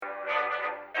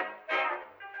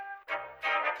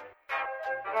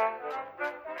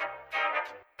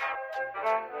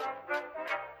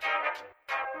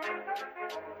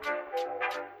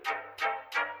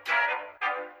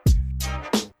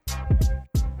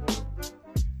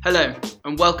Hello,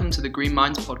 and welcome to the Green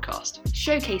Minds podcast.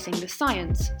 Showcasing the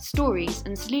science, stories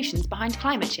and solutions behind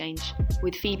climate change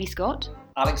with Phoebe Scott,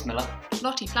 Alex Miller,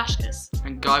 Lottie Flashkus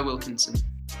And Guy Wilkinson.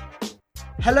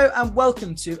 Hello and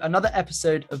welcome to another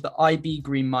episode of the IB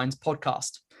Green Minds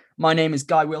podcast. My name is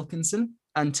Guy Wilkinson,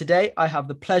 and today I have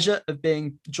the pleasure of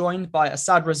being joined by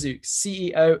Asad Razzouk,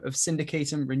 CEO of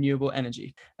Syndicatum Renewable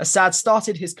Energy. Asad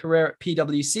started his career at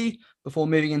PwC before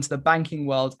moving into the banking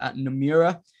world at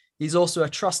Nomura. He's also a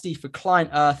trustee for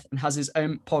Client Earth and has his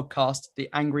own podcast, The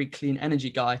Angry Clean Energy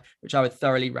Guy, which I would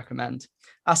thoroughly recommend.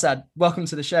 Asad, welcome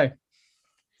to the show.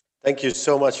 Thank you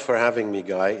so much for having me,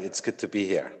 Guy. It's good to be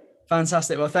here.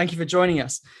 Fantastic. Well, thank you for joining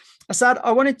us. Asad,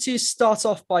 I wanted to start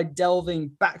off by delving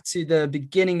back to the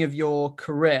beginning of your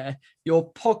career.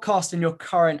 Your podcast and your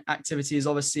current activities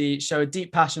obviously show a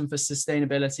deep passion for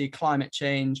sustainability, climate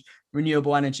change,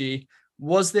 renewable energy.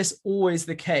 Was this always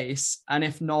the case? And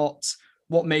if not,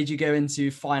 what made you go into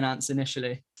finance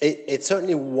initially? It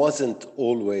certainly wasn't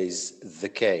always the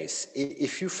case.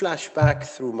 If you flash back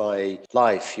through my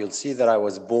life, you'll see that I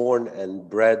was born and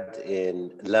bred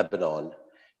in Lebanon,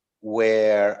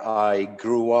 where I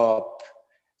grew up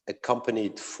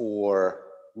accompanied for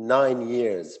 9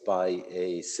 years by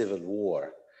a civil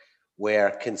war,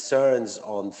 where concerns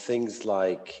on things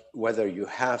like whether you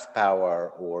have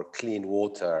power or clean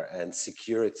water and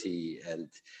security and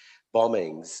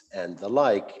bombings and the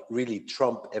like really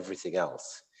trump everything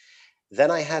else.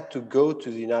 Then I had to go to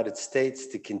the United States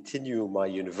to continue my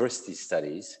university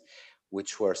studies,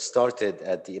 which were started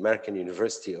at the American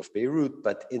University of Beirut,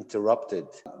 but interrupted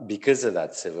because of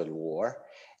that civil war.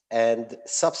 And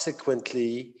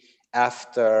subsequently,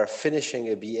 after finishing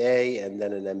a BA and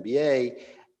then an MBA,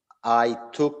 I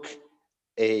took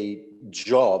a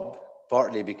job,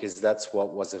 partly because that's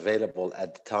what was available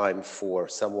at the time for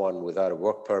someone without a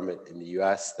work permit in the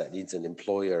US that needs an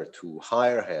employer to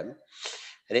hire him.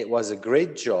 And it was a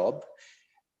great job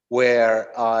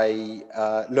where I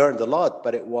learned a lot,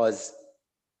 but it was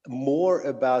more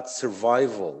about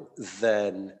survival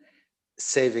than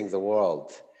saving the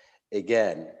world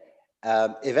again.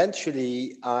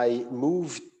 Eventually, I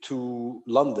moved to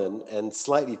London and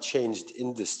slightly changed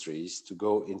industries to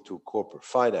go into corporate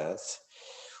finance,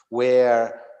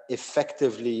 where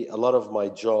effectively a lot of my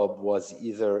job was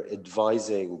either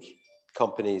advising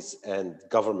companies and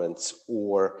governments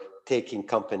or taking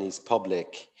companies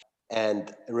public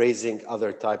and raising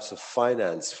other types of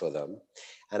finance for them.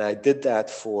 And I did that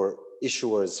for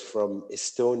issuers from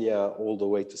Estonia all the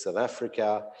way to South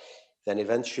Africa, then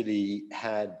eventually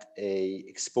had an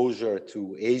exposure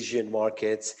to Asian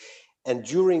markets. And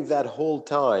during that whole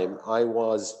time, I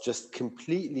was just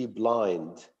completely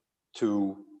blind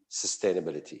to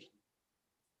sustainability.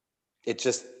 It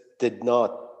just did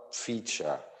not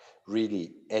feature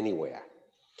really anywhere.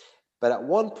 But at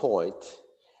one point,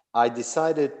 I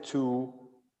decided to,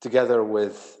 together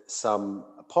with some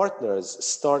partners,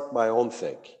 start my own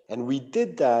thing. And we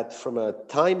did that from a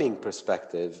timing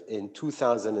perspective in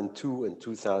 2002 and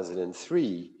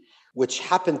 2003, which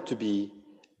happened to be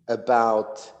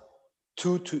about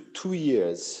two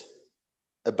years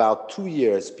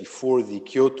before the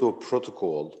Kyoto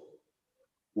Protocol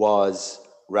was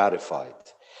ratified.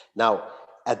 Now,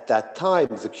 at that time,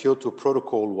 the Kyoto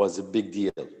Protocol was a big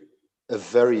deal, a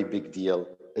very big deal,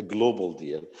 a global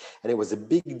deal. And it was a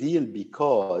big deal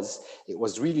because it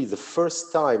was really the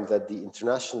first time that the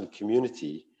international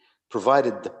community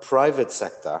provided the private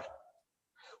sector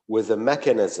with a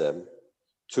mechanism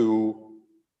to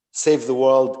save the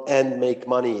world and make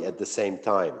money at the same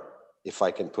time, if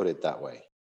I can put it that way.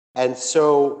 And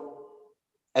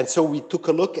so we took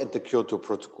a look at the Kyoto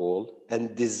Protocol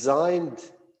and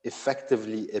designed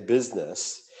effectively a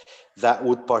business that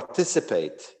would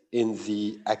participate in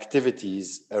the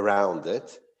activities around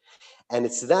it. And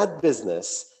it's that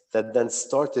business that then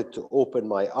started to open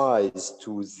my eyes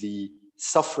to the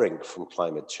suffering from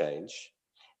climate change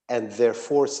and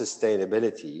therefore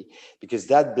sustainability, because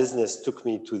that business took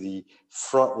me to the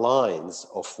front lines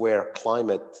of where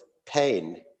climate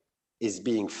pain is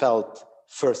being felt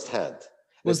firsthand.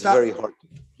 It's very hard to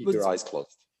keep your eyes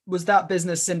closed. Was that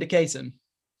business Syndicatum?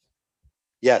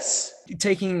 Yes.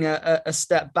 Taking a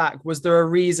step back, was there a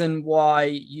reason why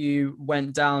you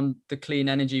went down the clean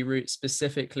energy route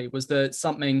specifically? Was there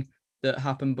something that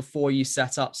happened before you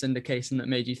set up Syndicatum that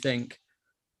made you think,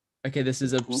 okay, this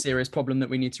is a serious problem that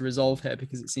we need to resolve here?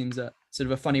 Because it seems a sort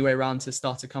of a funny way around to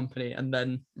start a company and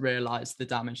then realize the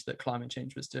damage that climate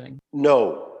change was doing.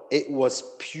 No, it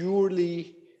was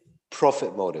purely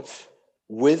profit motive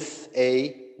with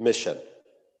a mission,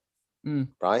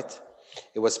 right?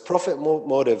 It was profit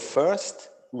motive first,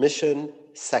 mission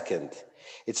second.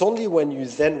 It's only when you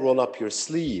then roll up your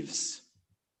sleeves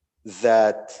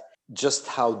that just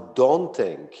how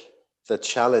daunting the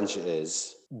challenge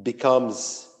is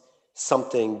becomes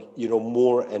something,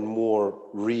 more and more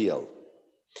real.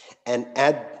 And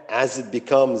as it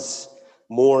becomes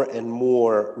more and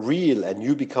more real and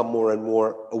you become more and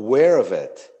more aware of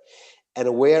it and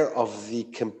aware of the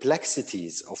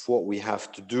complexities of what we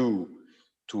have to do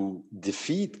to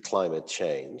defeat climate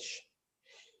change,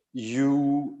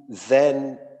 you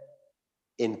then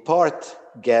in part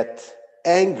get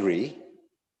angry,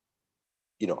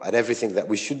 at everything that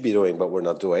we should be doing, but we're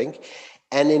not doing,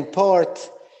 and in part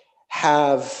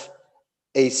have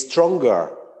a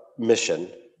stronger mission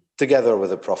together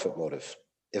with a profit motive,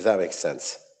 if that makes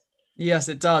sense. Yes,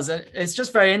 it does. It's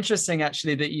just very interesting,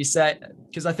 actually, that you say,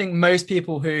 because I think most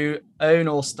people who own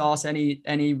or start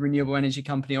any renewable energy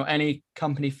company or any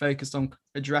company focused on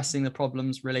addressing the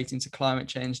problems relating to climate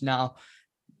change now,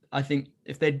 I think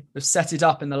if they'd have set it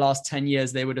up in the last 10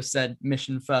 years, they would have said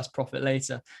mission first, profit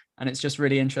later. And it's just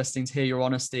really interesting to hear your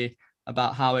honesty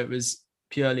about how it was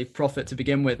purely profit to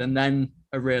begin with, and then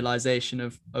a realization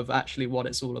of actually what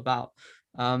it's all about.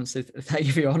 So thank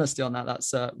you for your honesty on that.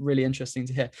 That's really interesting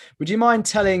to hear. Would you mind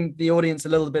telling the audience a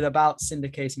little bit about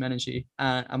Syndicatum Energy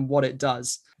and what it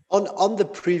does? On the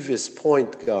previous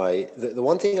point, Guy, the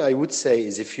one thing I would say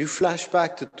is if you flash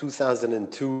back to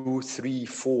 2002, 3,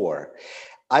 4,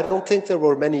 I don't think there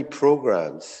were many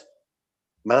programs,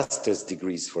 master's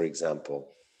degrees, for example,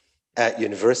 at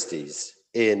universities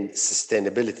in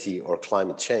sustainability or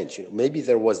climate change. Maybe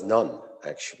there was none,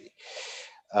 actually.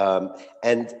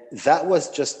 And that was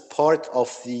just part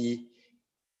of the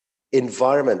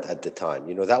environment at the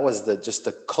time. That was just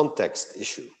a context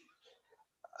issue.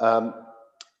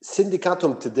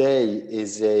 Syndicatum today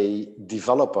is a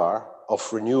developer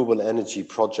of renewable energy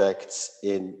projects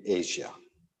in Asia,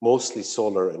 mostly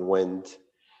solar and wind,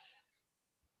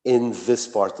 in this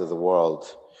part of the world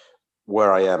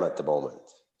where I am at the moment.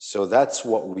 So that's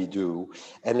what we do.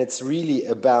 And it's really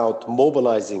about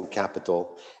mobilizing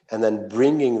capital and then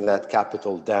bringing that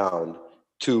capital down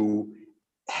to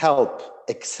help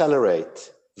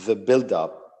accelerate the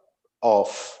buildup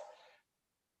of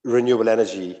renewable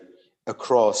energy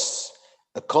across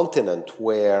a continent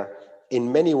where,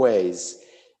 in many ways,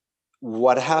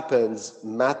 what happens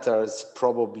matters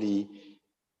probably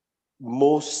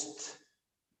most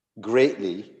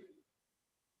greatly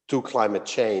to climate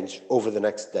change over the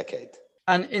next decade.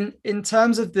 And in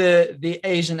terms of the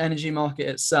Asian energy market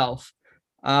itself,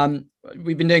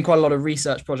 we've been doing quite a lot of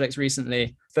research projects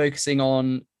recently focusing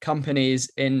on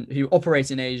companies who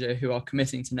operate in Asia who are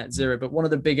committing to net zero. But one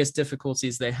of the biggest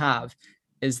difficulties they have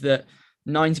is that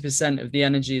 90% of the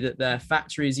energy that their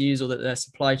factories use or that their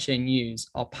supply chain use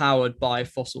are powered by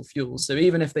fossil fuels. So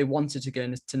even if they wanted to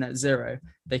go to net zero,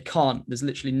 they can't. There's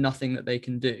literally nothing that they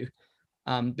can do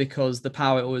because the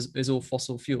power is all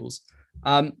fossil fuels.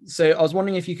 So I was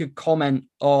wondering if you could comment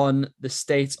on the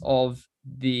state of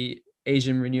the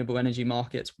Asian renewable energy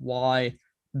markets, why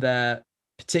they're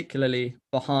particularly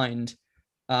behind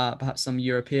perhaps some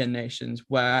European nations,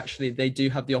 where actually they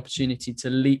do have the opportunity to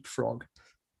leapfrog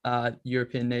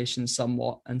European nations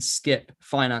somewhat and skip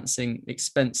financing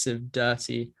expensive,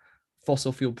 dirty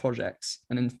fossil fuel projects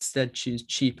and instead choose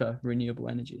cheaper renewable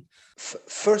energy.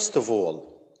 First of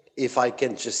all, if I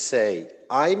can just say,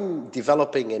 I'm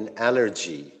developing an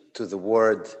allergy to the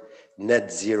word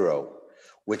net zero,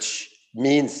 which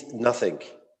means nothing,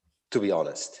 to be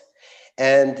honest.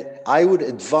 And I would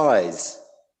advise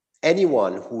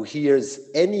anyone who hears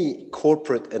any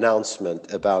corporate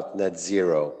announcement about net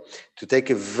zero to take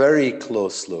a very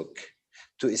close look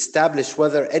to establish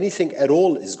whether anything at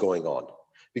all is going on,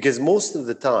 because most of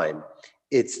the time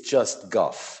it's just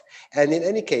guff. And in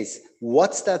any case,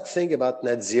 what's that thing about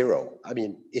net zero? I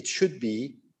mean, it should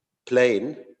be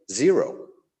plain zero,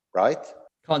 right?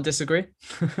 Can't disagree.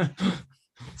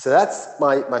 So that's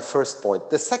my first point.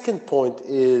 The second point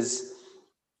is,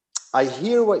 I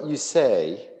hear what you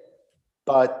say,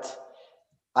 but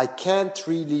I can't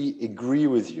really agree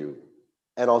with you.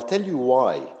 And I'll tell you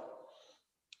why.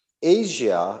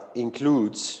 Asia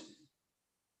includes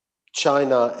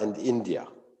China and India.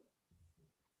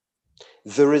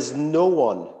 There is no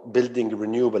one building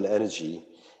renewable energy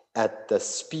at the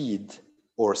speed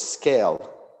or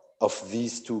scale of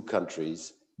these two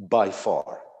countries by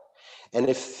far. And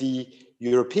if the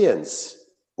Europeans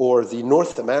or the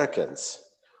North Americans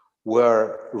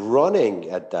were running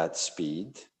at that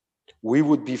speed, we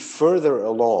would be further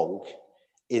along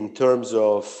in terms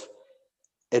of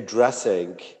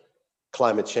addressing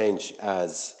climate change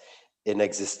as an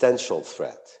existential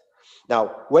threat.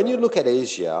 Now, when you look at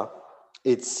Asia,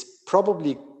 it's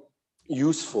probably,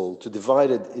 useful to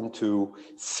divide it into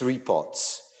three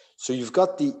pots. So you've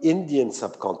got the Indian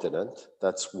subcontinent,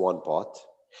 that's one pot.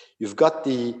 You've got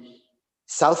the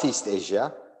Southeast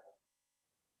Asia,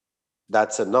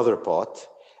 that's another pot.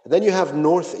 And then you have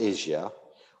North Asia,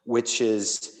 which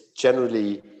is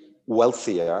generally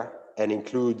wealthier and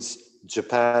includes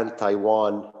Japan,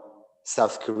 Taiwan,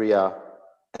 South Korea,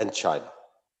 and China.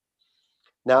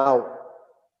 Now,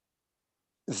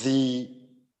 the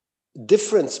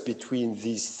difference between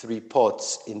these three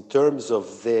pots in terms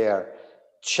of their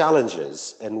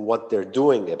challenges and what they're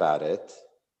doing about it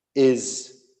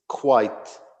is quite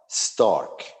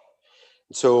stark.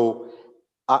 So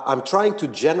I'm trying to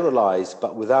generalize,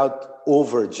 but without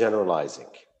overgeneralizing,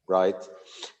 right?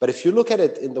 But if you look at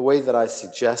it in the way that I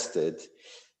suggested,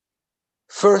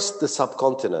 first, the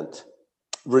subcontinent.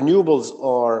 Renewables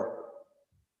are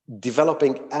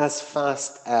developing as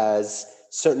fast as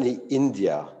certainly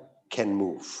India can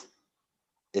move.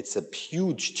 It's a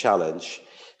huge challenge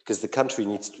because the country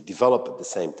needs to develop at the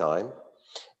same time.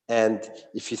 And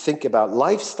if you think about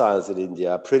lifestyles in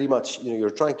India, pretty much, you're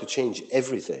trying to change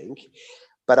everything.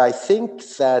 But I think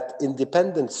that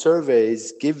independent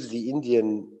surveys give the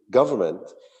Indian government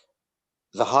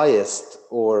the highest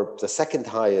or the second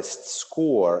highest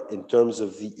score in terms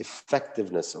of the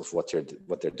effectiveness of what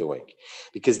they're doing.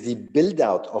 Because the build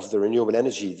out of the renewable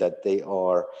energy that they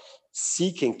are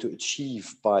seeking to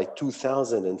achieve by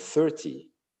 2030,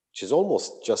 which is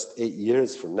almost just 8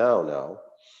 years from now,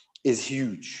 is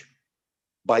huge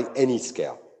by any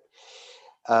scale.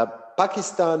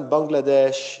 Pakistan,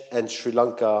 Bangladesh, and Sri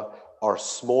Lanka are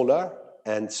smaller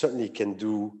and certainly can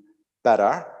do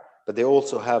better, but they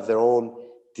also have their own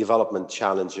development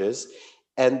challenges.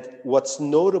 And what's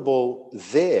notable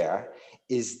there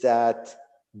is that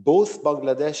both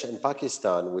Bangladesh and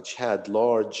Pakistan, which had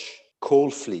large coal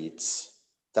fleets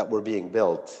that were being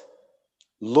built,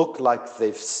 look like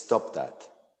they've stopped that.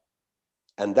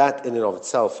 And that in and of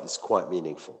itself is quite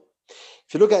meaningful.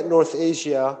 If you look at North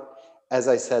Asia, as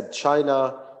I said,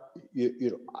 China,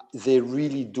 they're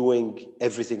really doing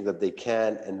everything that they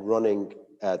can and running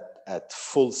at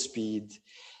full speed.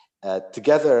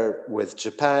 Together with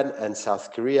Japan and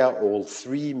South Korea, all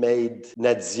three made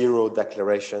net zero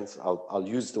declarations. I'll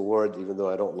use the word, even though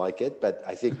I don't like it, but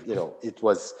I think, it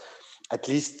was at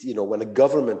least, when a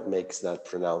government makes that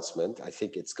pronouncement, I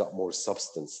think it's got more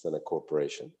substance than a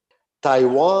corporation.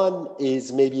 Taiwan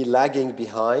is maybe lagging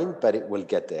behind, but it will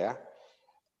get there.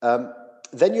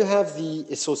 Then you have the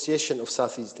Association of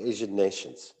Southeast Asian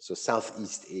Nations, so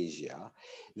Southeast Asia.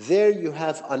 There you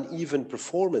have uneven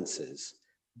performances,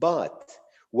 but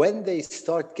when they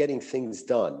start getting things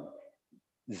done,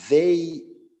 they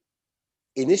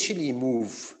initially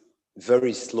move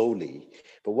very slowly.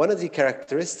 But one of the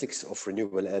characteristics of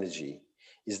renewable energy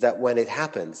is that when it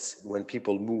happens, when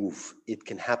people move, it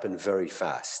can happen very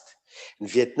fast. And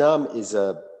Vietnam is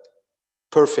a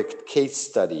perfect case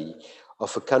study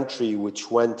of a country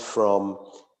which went from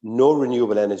no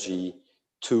renewable energy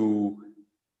to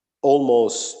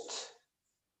almost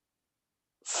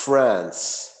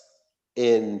France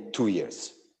in 2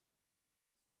 years.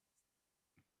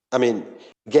 I mean,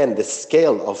 again, the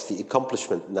scale of the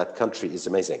accomplishment in that country is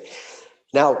amazing.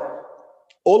 Now,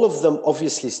 all of them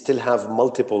obviously still have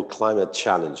multiple climate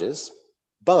challenges,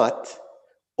 but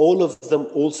all of them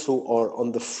also are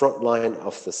on the front line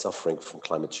of the suffering from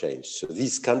climate change. So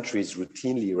these countries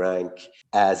routinely rank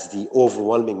as the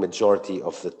overwhelming majority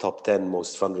of the top 10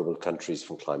 most vulnerable countries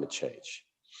from climate change.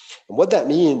 And what that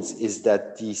means is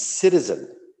that the citizen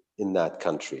in that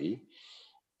country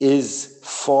is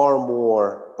far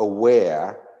more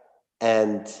aware,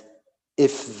 and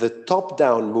if the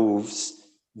top-down moves,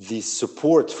 the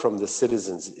support from the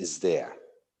citizens is there.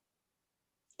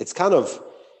 It's kind of,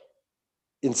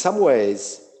 in some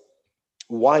ways,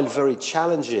 while very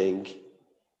challenging,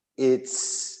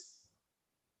 it's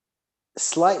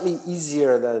slightly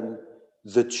easier than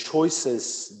the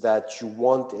choices that you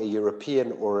want a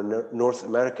European or a North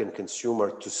American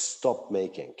consumer to stop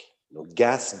making.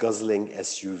 Gas-guzzling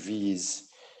SUVs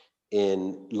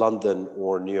in London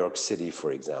or New York City,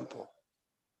 for example,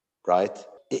 right?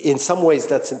 In some ways,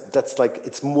 that's like,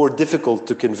 it's more difficult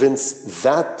to convince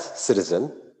that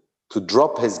citizen to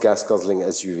drop his gas-guzzling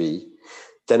SUV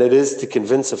than it is to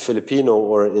convince a Filipino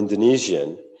or an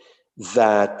Indonesian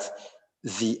that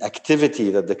the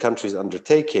activity that the country is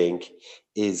undertaking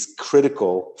is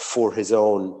critical for his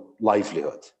own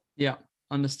livelihood. Yeah,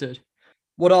 understood.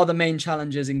 What are the main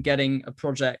challenges in getting a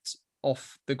project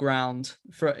off the ground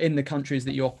in the countries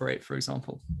that you operate, for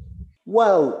example?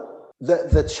 Well,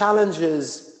 the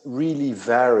challenges really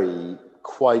vary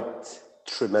quite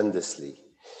tremendously.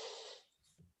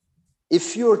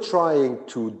 if you're trying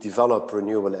to develop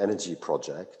renewable energy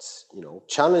projects,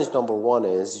 challenge number one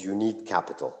is you need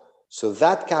capital. So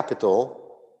that capital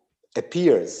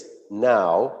appears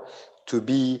now to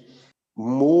be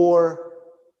more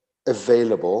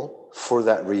available for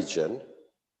that region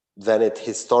than it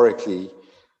historically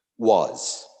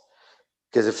was.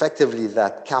 Because effectively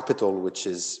that capital, which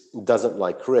doesn't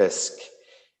like risk,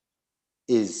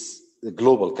 is the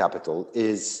global capital,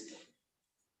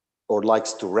 or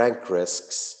likes to rank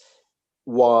risks,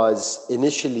 was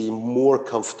initially more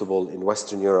comfortable in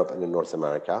Western Europe and in North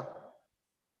America.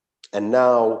 And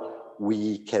now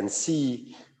we can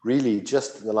see really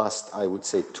just in the last, I would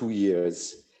say, 2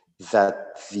 years, that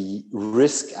the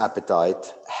risk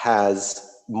appetite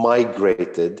has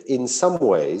migrated in some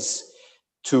ways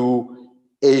to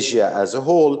Asia as a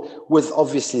whole, with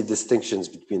obviously distinctions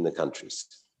between the countries.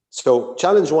 So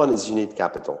challenge one is you need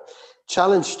capital.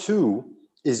 Challenge two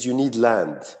is you need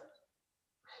land.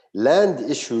 Land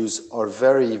issues are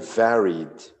very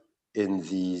varied in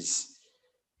these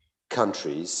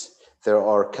countries. There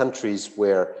are countries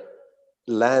where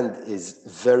land is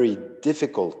very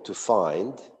difficult to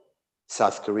find,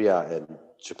 South Korea and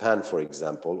Japan, for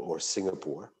example, or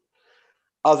Singapore.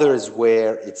 Others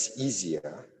where it's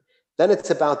easier. Then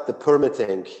it's about the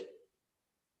permitting,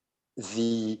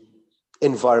 the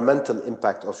environmental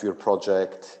impact of your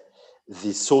project,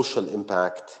 the social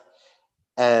impact,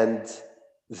 and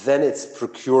then it's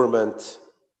procurement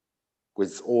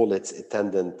with all its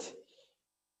attendant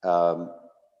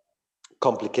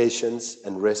complications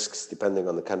and risks depending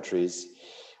on the countries.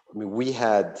 I mean, we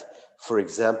had, for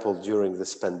example, during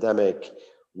this pandemic,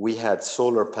 we had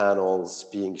solar panels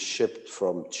being shipped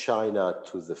from China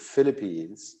to the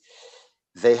Philippines.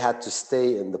 They had to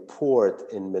stay in the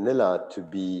port in Manila to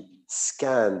be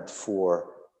scanned for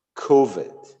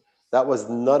COVID. That was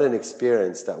not an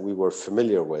experience that we were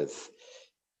familiar with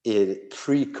in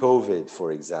pre-COVID,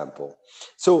 for example.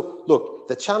 So look,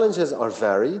 the challenges are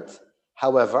varied.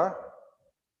 However,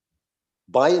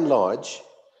 by and large,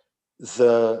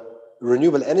 the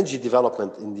renewable energy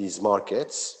development in these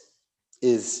markets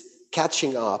is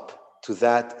catching up to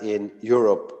that in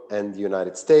Europe and the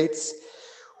United States,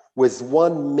 with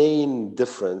one main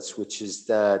difference, which is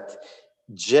that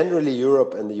generally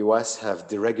Europe and the US have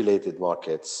deregulated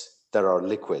markets that are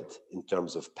liquid in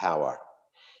terms of power.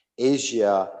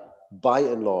 Asia, by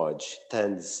and large,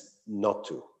 tends not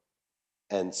to.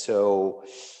 And so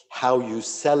how you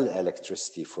sell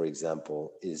electricity, for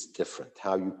example, is different.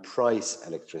 How you price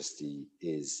electricity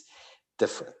is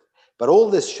different. But all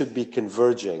this should be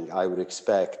converging, I would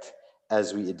expect,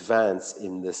 as we advance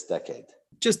in this decade.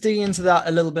 Just digging into that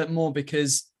a little bit more,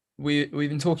 because we've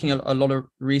been talking a lot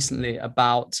recently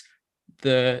about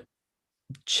the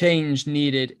change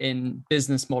needed in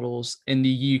business models in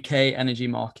the UK energy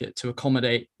market to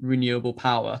accommodate renewable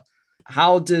power.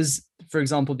 How does, for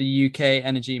example, the UK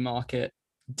energy market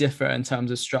differ in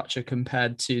terms of structure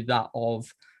compared to that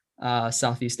of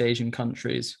Southeast Asian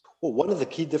countries? Well, one of the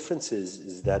key differences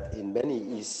is that in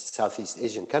many Southeast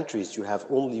Asian countries, you have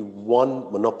only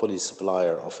one monopoly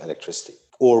supplier of electricity,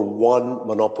 or one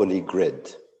monopoly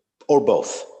grid, or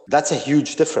both. That's a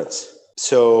huge difference.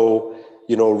 So,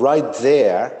 right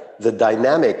there, the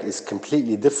dynamic is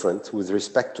completely different with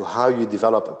respect to how you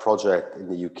develop a project in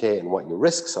the UK and what your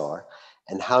risks are,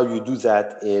 and how you do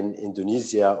that in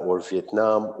Indonesia or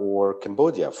Vietnam or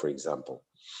Cambodia, for example.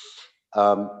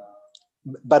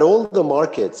 But all the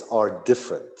markets are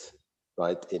different,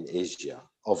 right, in Asia,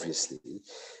 obviously.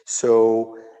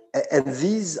 So, and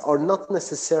these are not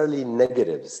necessarily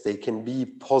negatives. They can be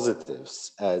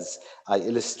positives, as I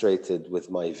illustrated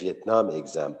with my Vietnam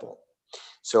example.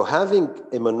 So having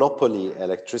a monopoly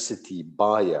electricity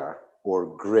buyer or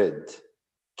grid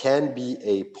can be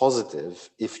a positive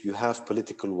if you have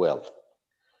political will,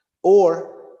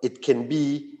 or it can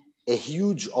be a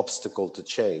huge obstacle to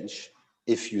change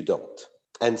if you don't.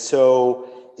 And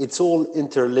so it's all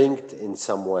interlinked in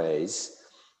some ways,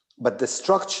 but the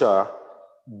structure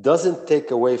doesn't take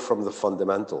away from the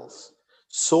fundamentals.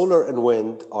 Solar and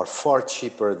wind are far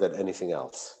cheaper than anything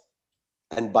else.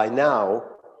 And by now,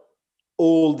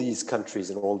 all these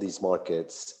countries and all these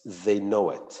markets, they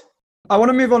know it. I want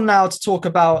to move on now to talk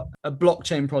about a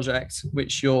blockchain project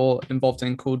which you're involved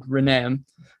in called Reneum.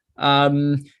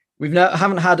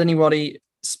 Haven't had anybody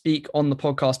speak on the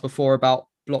podcast before about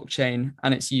blockchain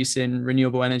and its use in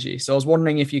renewable energy. So I was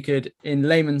wondering if you could, in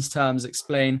layman's terms,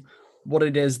 explain what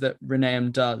it is that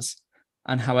Reneum does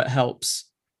and how it helps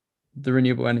the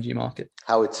renewable energy market.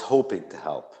 How it's hoping to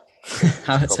help.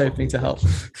 How it's hoping to help.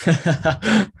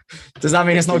 Does that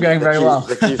mean it's not going very well?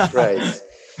 The key phrase.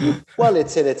 Well,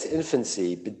 it's in its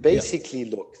infancy, but Yeah. basically,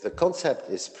 look, the concept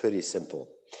is pretty simple.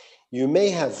 You may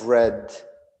have read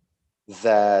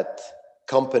that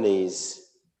companies,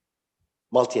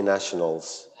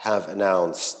 multinationals, have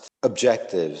announced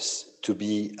objectives to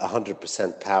be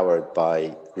 100% powered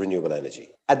by renewable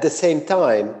energy. At the same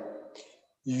time,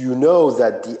 you know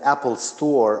that the Apple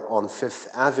store on Fifth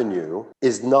Avenue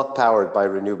is not powered by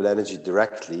renewable energy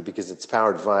directly because it's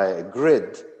powered via a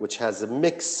grid which has a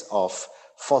mix of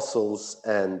fossils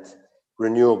and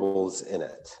renewables in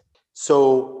it.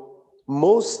 So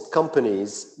most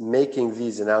companies making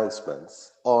these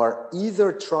announcements are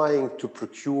either trying to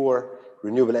procure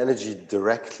renewable energy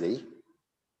directly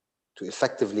to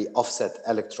effectively offset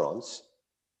electrons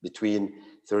between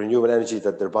the renewable energy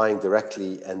that they're buying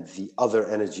directly and the other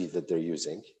energy that they're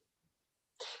using,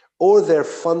 or they're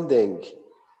funding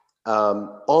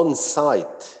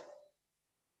on-site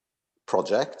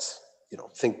projects,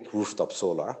 think rooftop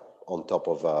solar on top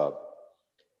of a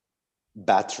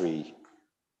battery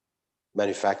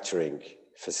manufacturing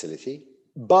facility.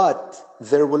 But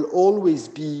there will always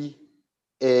be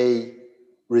a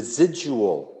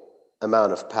residual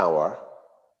amount of power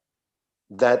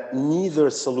that neither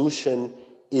solution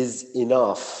is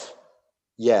enough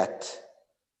yet,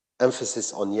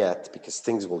 emphasis on yet, because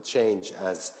things will change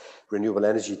as renewable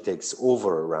energy takes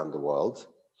over around the world,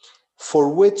 for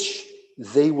which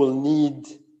they will need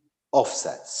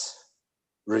offsets,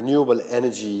 renewable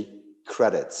energy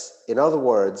credits. In other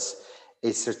words,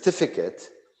 a certificate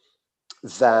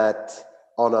that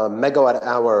on a megawatt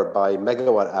hour by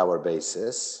megawatt hour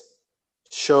basis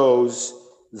shows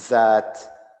that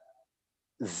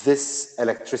this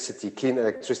electricity, clean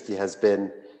electricity, has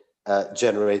been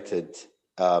generated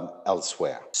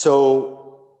elsewhere.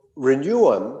 So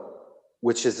Renewen,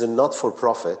 which is a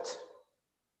not-for-profit,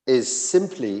 is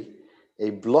simply a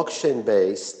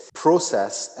blockchain-based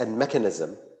process and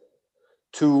mechanism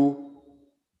to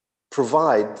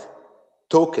provide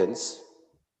tokens,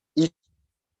 each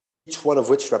one of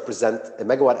which represent a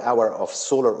megawatt hour of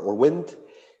solar or wind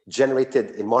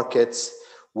generated in markets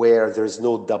where there's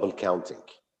no double counting,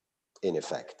 in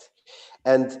effect.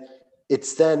 And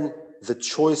it's then the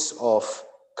choice of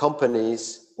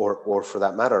companies, or for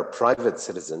that matter, private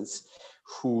citizens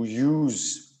who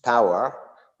use power,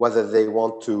 whether they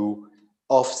want to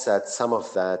offset some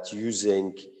of that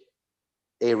using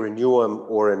a Renewen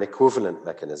or an equivalent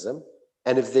mechanism.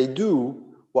 And if they do,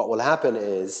 what will happen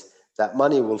is that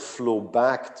money will flow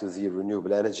back to the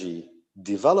renewable energy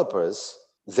developers,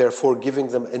 therefore giving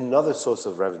them another source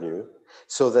of revenue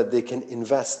so that they can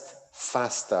invest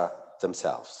faster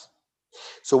themselves.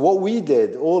 So what we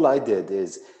did, all I did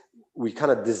is we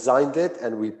kind of designed it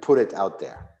and we put it out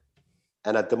there.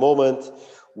 And at the moment,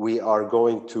 we are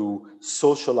going to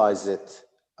socialize it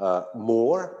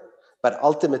more, but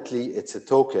ultimately it's a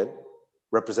token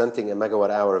representing a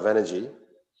megawatt hour of energy.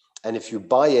 And if you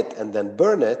buy it and then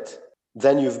burn it,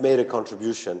 then you've made a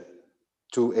contribution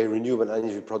to a renewable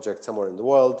energy project somewhere in the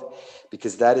world,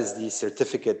 because that is the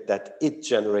certificate that it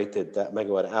generated that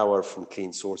megawatt hour from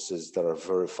clean sources that are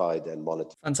verified and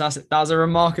monitored. Fantastic. That was a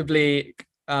remarkably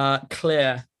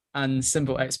clear and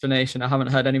simple explanation. I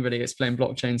haven't heard anybody explain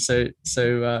blockchain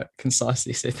so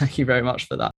concisely. So thank you very much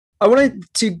for that. I wanted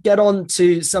to get on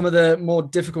to some of the more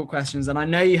difficult questions, and I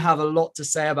know you have a lot to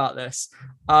say about this.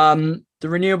 The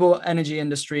renewable energy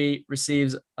industry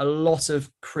receives a lot of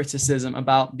criticism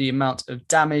about the amount of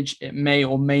damage it may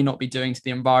or may not be doing to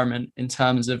the environment in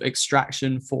terms of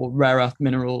extraction for rare earth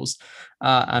minerals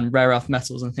and rare earth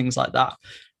metals and things like that.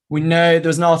 We know there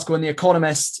was an article in The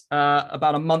Economist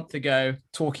about a month ago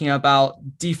talking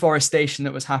about deforestation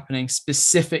that was happening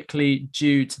specifically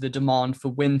due to the demand for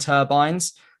wind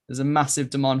turbines. There's a massive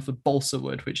demand for balsa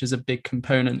wood, which is a big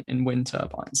component in wind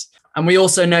turbines. And we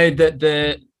also know that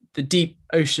the deep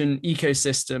ocean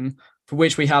ecosystem, for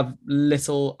which we have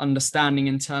little understanding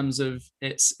in terms of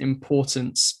its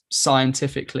importance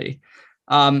scientifically,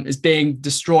 is being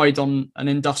destroyed on an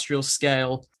industrial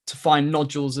scale to find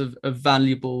nodules of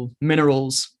valuable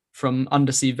minerals from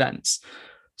undersea vents.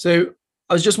 So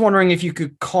I was just wondering if you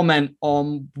could comment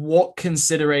on what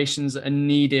considerations are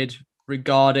needed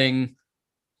regarding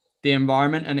the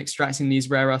environment and extracting these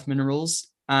rare earth minerals,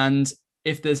 and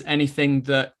if there's anything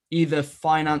that either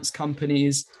finance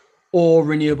companies or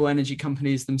renewable energy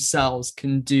companies themselves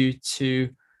can do to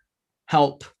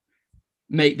help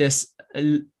make this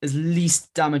as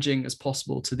least damaging as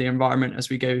possible to the environment as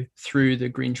we go through the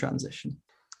green transition.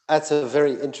 That's a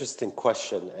very interesting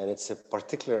question, and it's a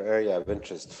particular area of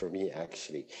interest for me,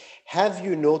 actually. Have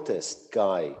you noticed,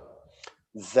 Guy,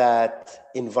 that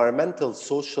environmental,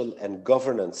 social, and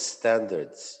governance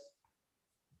standards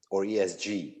or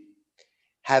ESG,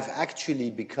 have actually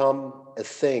become a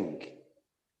thing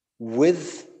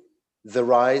with the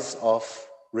rise of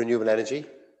renewable energy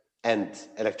and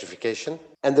electrification.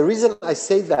 And the reason I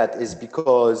say that is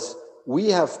because we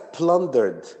have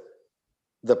plundered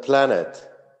the planet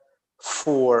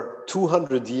for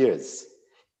 200 years,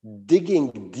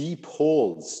 digging deep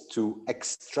holes to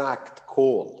extract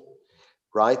coal,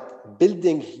 right?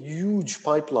 Building huge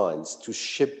pipelines to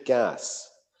ship gas,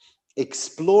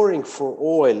 exploring for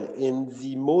oil in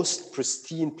the most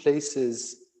pristine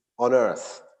places on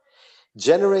Earth,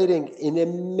 generating an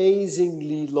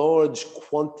amazingly large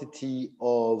quantity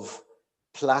of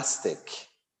plastic,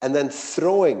 and then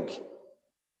throwing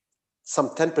some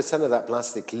 10% of that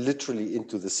plastic literally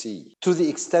into the sea, to the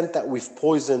extent that we've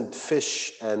poisoned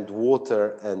fish and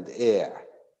water and air,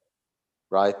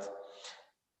 right?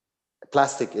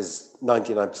 Plastic is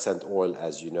 99% oil,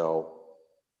 as you know,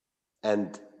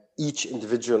 and each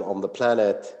individual on the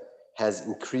planet has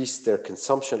increased their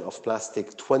consumption of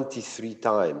plastic 23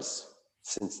 times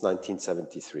since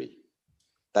 1973.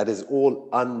 That is all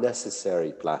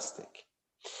unnecessary plastic.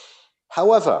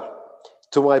 However,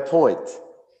 to my point,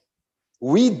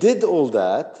 we did all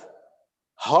that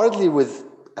hardly with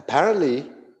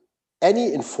apparently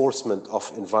any enforcement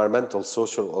of environmental,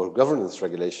 social, or governance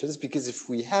regulations, because if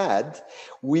we had,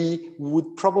 we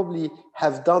would probably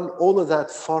have done all of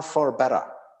that far, far better.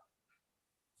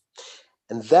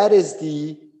 And that is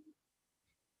the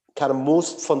kind of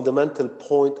most fundamental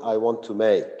point I want to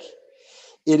make.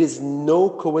 It is no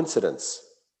coincidence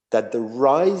that the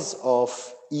rise of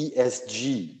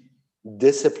ESG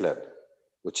discipline,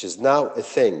 which is now a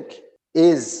thing,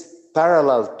 is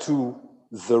parallel to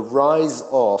the rise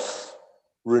of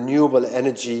renewable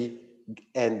energy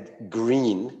and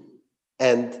green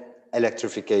and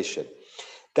electrification.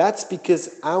 That's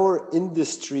because our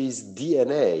industry's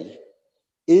DNA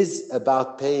is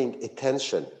about paying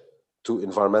attention to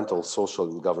environmental, social,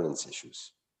 and governance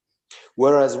issues.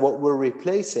 Whereas what we're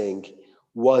replacing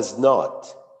was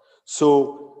not.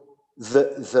 So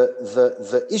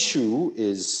the issue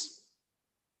is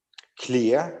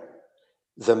clear,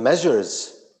 the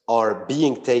measures are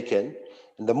being taken,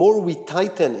 and the more we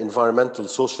tighten environmental,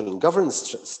 social, and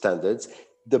governance standards,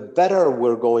 the better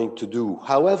we're going to do.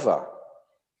 However,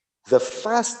 the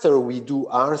faster we do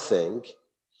our thing,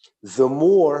 the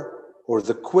more or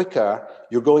the quicker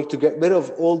you're going to get rid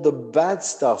of all the bad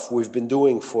stuff we've been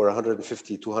doing for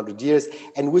 150, 200 years,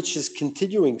 and which is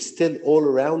continuing still all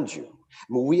around you.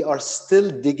 I mean, we are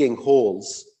still digging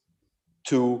holes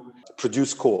to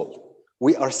produce coal.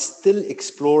 We are still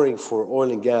exploring for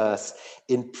oil and gas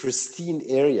in pristine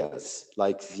areas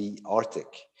like the Arctic.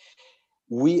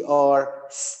 We are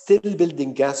still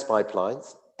building gas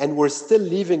pipelines, and we're still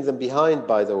leaving them behind,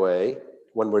 by the way,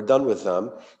 when we're done with them,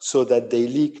 so that they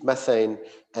leak methane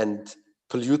and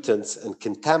pollutants and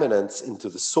contaminants into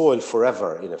the soil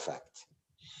forever, in effect.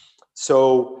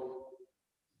 So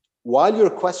while your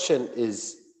question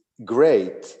is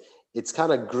great, it's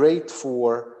kind of great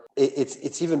for,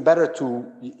 it's even better to,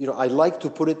 I like to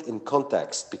put it in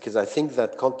context, because I think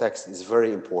that context is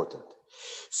very important.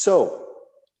 So,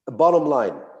 bottom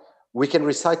line, we can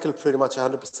recycle pretty much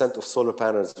 100% of solar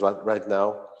panels right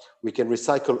now. We can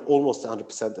recycle almost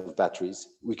 100% of batteries.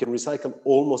 We can recycle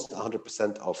almost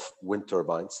 100% of wind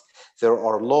turbines. There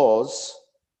are laws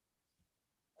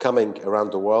coming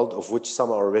around the world, of which some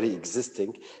are already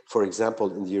existing, for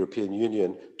example, in the European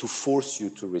Union, to force you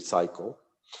to recycle.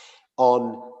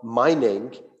 On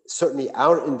mining, certainly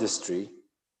our industry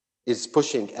is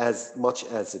pushing as much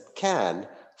as it can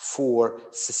for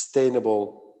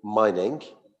sustainable mining,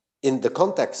 in the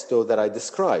context, though, that I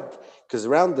described. Because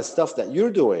around the stuff that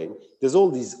you're doing, there's all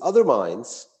these other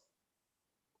mines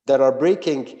that are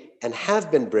breaking and have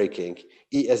been breaking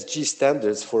ESG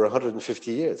standards for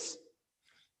 150 years.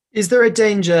 Is there a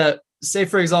danger, say,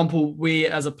 for example, we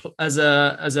as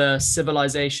a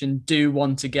civilization do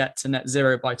want to get to net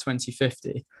zero by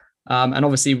 2050? And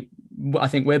obviously, I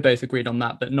think we're both agreed on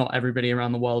that, but not everybody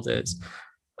around the world is.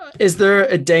 Is there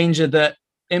a danger that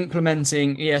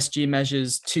implementing ESG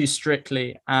measures too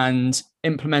strictly and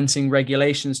implementing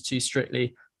regulations too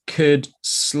strictly could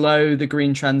slow the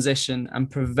green transition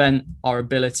and prevent our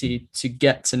ability to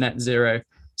get to net zero?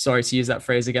 Sorry to use that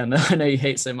phrase again, that I know you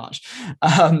hate so much,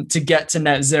 to get to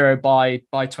net zero by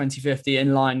 2050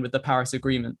 in line with the Paris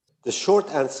Agreement? The short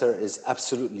answer is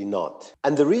absolutely not.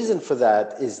 And the reason for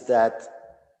that is that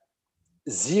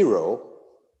zero,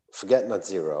 forget net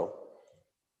zero,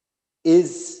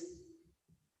 is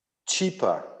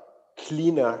cheaper,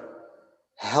 cleaner,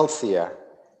 healthier,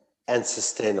 and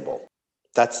sustainable.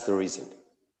 That's the reason.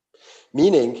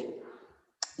 Meaning,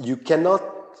 you cannot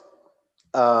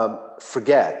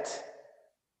forget.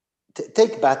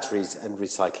 Take batteries and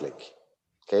recycling.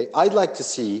 Okay, I'd like to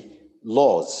see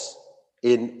laws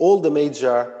in all the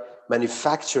major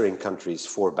manufacturing countries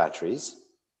for batteries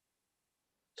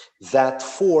that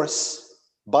force,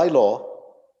 by law,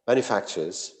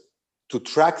 manufacturers to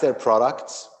track their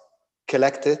products,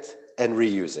 collect it, and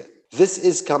reuse it. This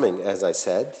is coming, as I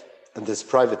said, and there's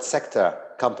private sector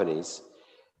companies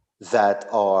that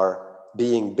are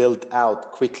being built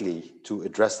out quickly to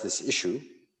address this issue.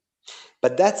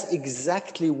 But that's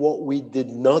exactly what we did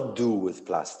not do with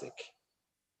plastic.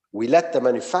 We let the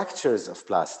manufacturers of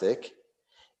plastic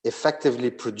effectively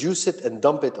produce it and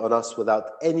dump it on us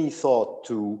without any thought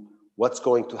to what's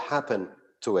going to happen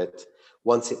to it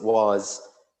once it was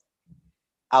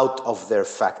out of their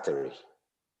factory.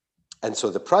 And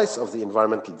so the price of the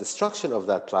environmental destruction of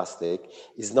that plastic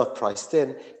is not priced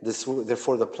in.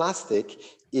 Therefore, the plastic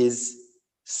is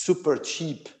super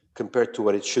cheap compared to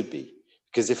what it should be.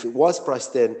 Because if it was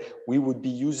priced in, we would be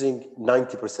using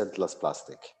 90% less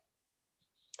plastic.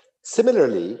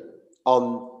 Similarly,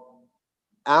 on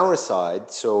our side,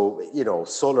 so,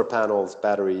 solar panels,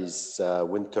 batteries,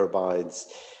 wind turbines,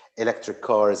 electric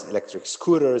cars, electric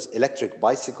scooters, electric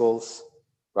bicycles,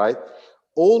 right?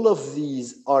 All of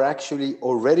these are actually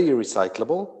already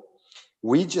recyclable.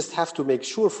 We just have to make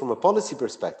sure from a policy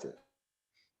perspective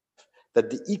that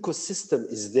the ecosystem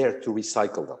is there to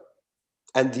recycle them.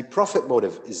 And the profit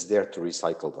motive is there to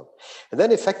recycle them. And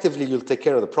then effectively, you'll take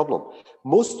care of the problem.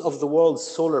 Most of the world's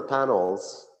solar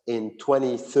panels in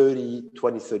 2030,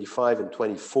 2035, and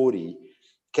 2040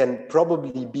 can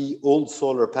probably be old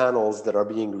solar panels that are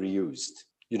being reused.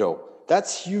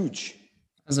 That's huge.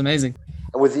 That's amazing.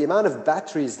 And with the amount of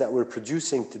batteries that we're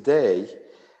producing today,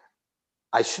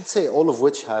 I should say all of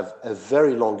which have a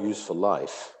very long useful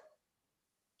life.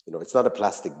 It's not a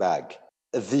plastic bag.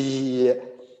 The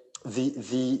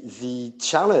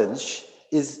challenge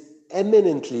is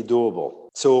eminently doable.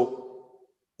 So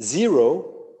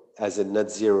zero, as in net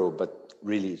zero, but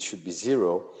really it should be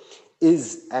zero,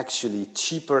 is actually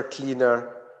cheaper,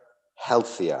 cleaner,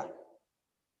 healthier.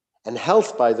 And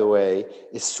health, by the way,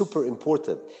 is super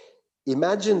important.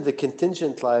 Imagine the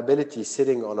contingent liability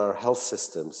sitting on our health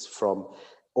systems from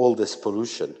all this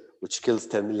pollution, which kills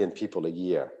 10 million people a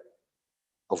year,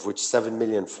 of which 7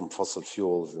 million from fossil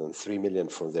fuels and 3 million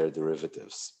from their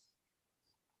derivatives.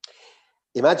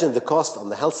 Imagine the cost on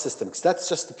the health system, because that's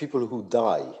just the people who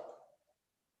die.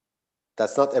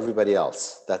 That's not everybody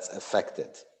else that's affected.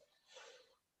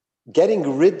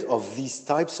 Getting rid of these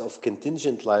types of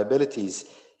contingent liabilities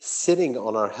sitting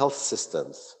on our health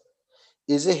systems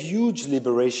is a huge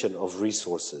liberation of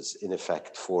resources, in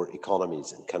effect, for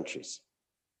economies and countries.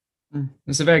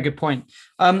 That's a very good point.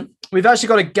 We've actually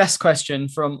got a guest question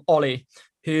from Ollie,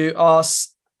 who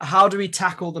asks, how do we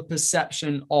tackle the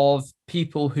perception of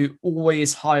people who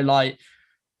always highlight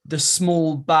the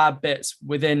small bad bits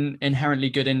within inherently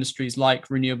good industries like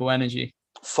renewable energy?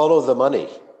 Follow the money.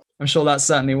 I'm sure that's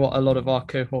certainly what a lot of our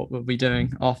cohort will be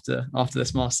doing after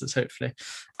this master's, hopefully.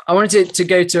 I wanted to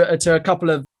go to a couple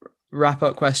of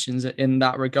wrap-up questions in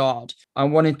that regard. I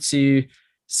wanted to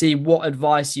see what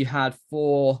advice you had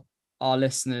for our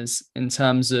listeners in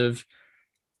terms of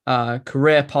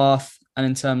career path and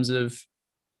in terms of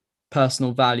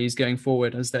personal values going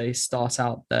forward as they start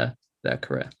out their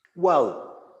career. Well,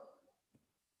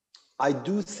 I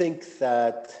do think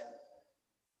that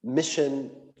mission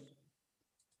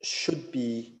should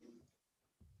be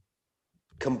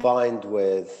combined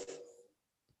with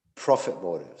profit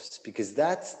motives, because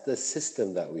that's the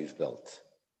system that we've built,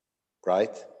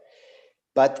 right?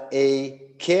 But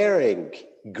a caring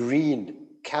green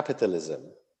capitalism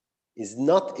is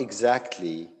not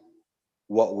exactly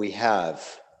what we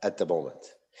have at the moment.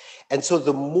 And so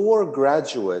the more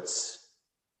graduates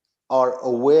are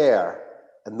aware,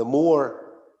 and the more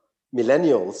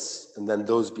millennials and then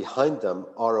those behind them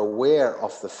are aware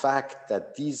of the fact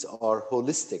that these are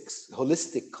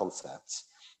holistic concepts,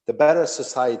 the better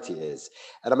society is.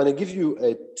 And I'm going to give you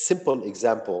a simple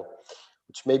example,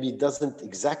 which maybe doesn't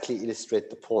exactly illustrate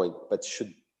the point, but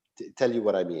should tell you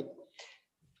what I mean.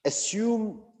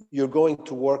 Assume you're going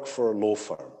to work for a law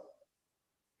firm.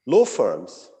 Law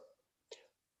firms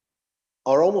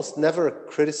are almost never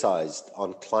criticized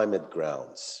on climate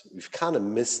grounds. We've kind of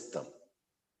missed them.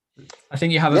 I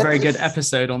think you have a very good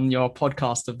episode on your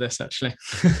podcast of this, actually.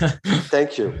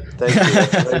 Thank you. That's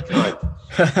very kind.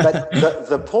 But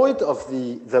the point of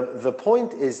the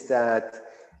point is that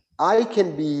I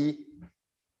can be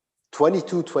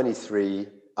 22, 23.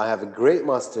 I have a great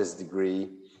master's degree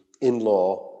in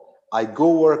law. I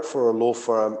go work for a law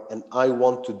firm and I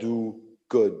want to do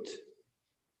good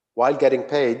while getting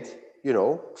paid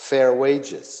fair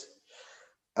wages.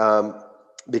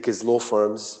 Because law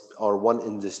firms are one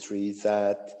industry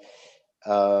that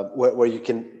where you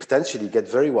can potentially get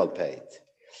very well paid.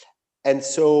 And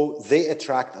so they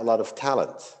attract a lot of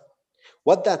talent.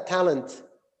 What that talent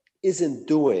isn't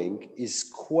doing is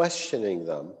questioning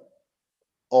them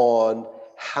on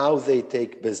how they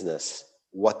take business,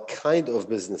 what kind of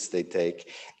business they take,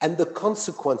 and the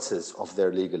consequences of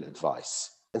their legal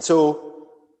advice. And so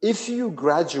if you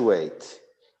graduate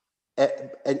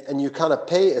and you kind of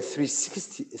pay a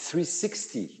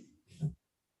 360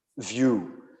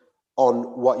 view on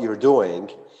what you're doing,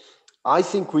 I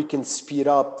think we can speed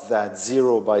up that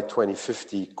 0 by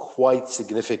 2050 quite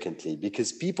significantly,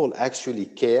 because people actually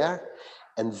care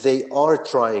and they are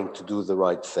trying to do the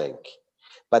right thing.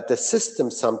 But the system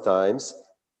sometimes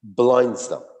blinds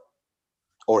them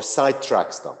or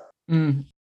sidetracks them.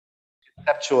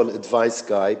 Conceptual advice,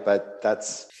 Guy, but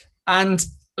that's... And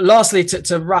lastly,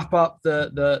 to wrap up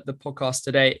the podcast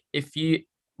today, if you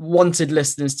wanted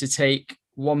listeners to take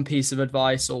one piece of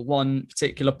advice or one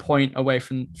particular point away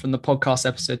from the podcast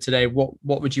episode today, what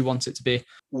would you want it to be?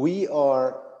 We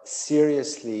are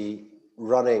seriously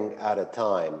running out of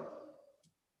time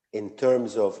in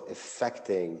terms of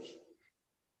effecting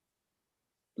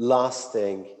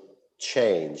lasting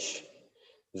change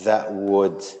that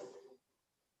would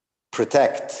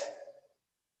protect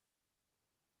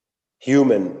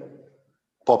human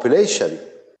population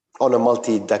on a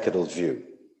multi-decadal view.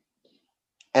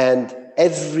 And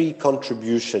every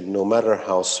contribution, no matter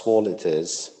how small it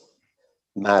is,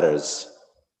 matters.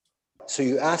 So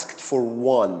you asked for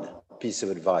one piece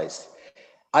of advice.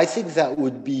 I think that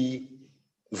would be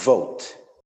vote.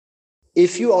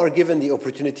 If you are given the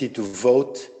opportunity to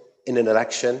vote in an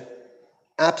election,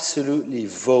 absolutely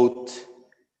vote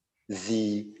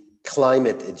the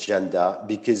climate agenda,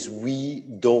 because we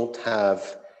don't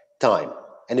have time.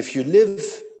 And if you live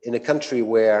in a country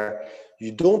where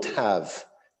you don't have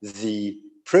the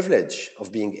privilege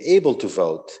of being able to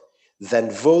vote, then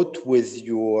vote with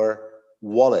your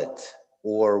wallet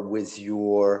or with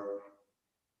your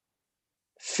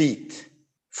feet,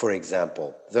 for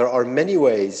example. There are many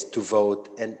ways to vote,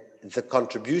 and the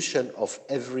contribution of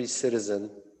every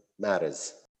citizen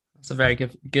matters. That's a very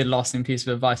good lasting piece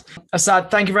of advice. Asad,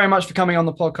 thank you very much for coming on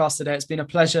the podcast today. It's been a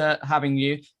pleasure having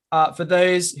you. For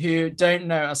those who don't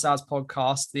know Asad's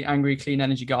podcast, The Angry Clean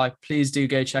Energy Guy, please do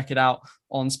go check it out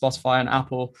on Spotify and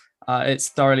Apple. It's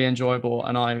thoroughly enjoyable,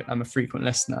 and I am a frequent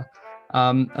listener.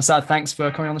 Asad, thanks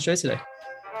for coming on the show today.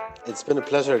 It's been a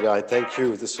pleasure, Guy. Thank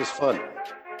you. This was fun.